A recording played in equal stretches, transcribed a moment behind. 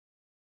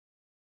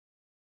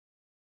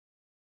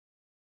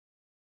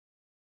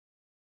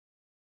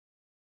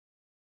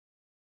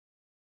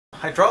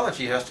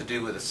Hydrology has to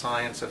do with the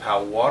science of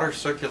how water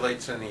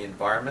circulates in the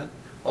environment,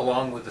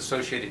 along with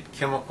associated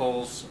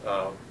chemicals,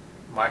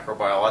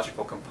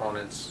 microbiological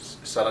components,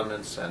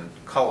 sediments, and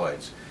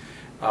colloids.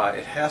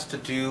 It has to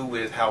do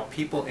with how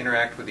people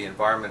interact with the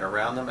environment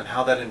around them and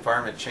how that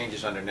environment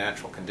changes under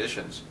natural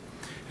conditions.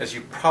 As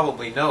you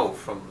probably know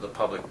from the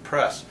public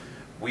press,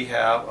 we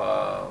have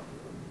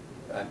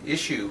an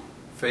issue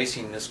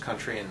facing this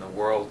country and the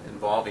world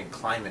involving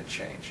climate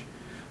change.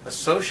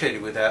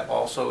 Associated with that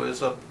also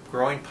is a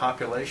growing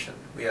population.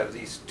 We have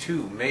these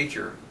two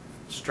major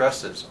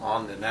stresses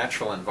on the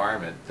natural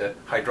environment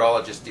that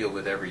hydrologists deal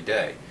with every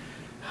day.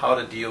 How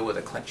to deal with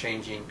a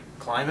changing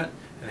climate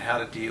and how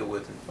to deal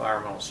with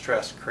environmental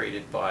stress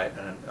created by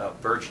a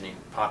burgeoning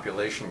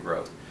population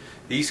growth.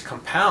 These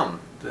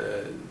compound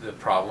the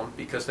problem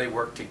because they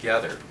work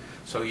together.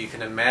 So you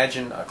can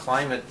imagine a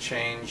climate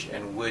change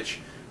in which,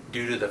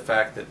 due to the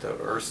fact that the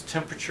Earth's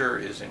temperature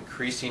is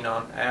increasing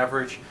on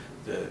average,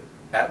 the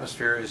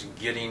atmosphere is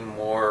getting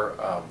more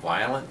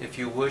violent, if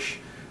you wish.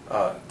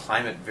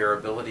 Climate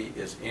variability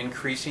is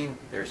increasing.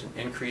 There's an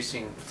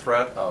increasing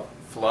threat of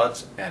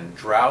floods and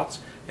droughts,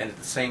 and at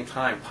the same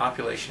time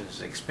population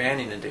is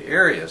expanding into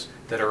areas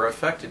that are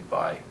affected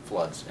by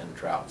floods and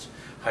droughts.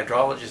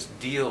 Hydrologists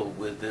deal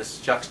with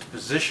this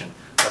juxtaposition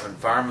of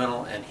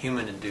environmental and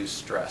human-induced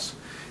stress.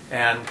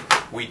 And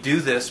we do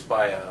this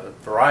by a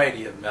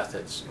variety of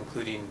methods,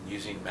 including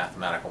using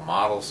mathematical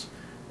models,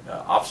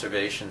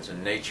 observations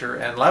in nature,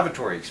 and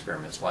laboratory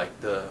experiments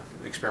like the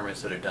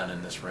experiments that are done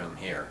in this room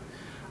here.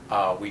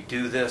 We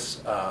do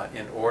this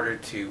in order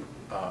to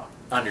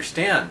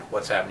understand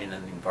what's happening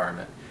in the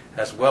environment,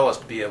 as well as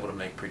to be able to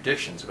make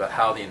predictions about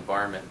how the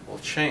environment will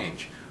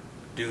change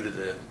due to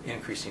the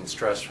increasing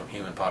stress from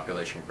human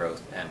population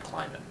growth and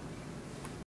climate.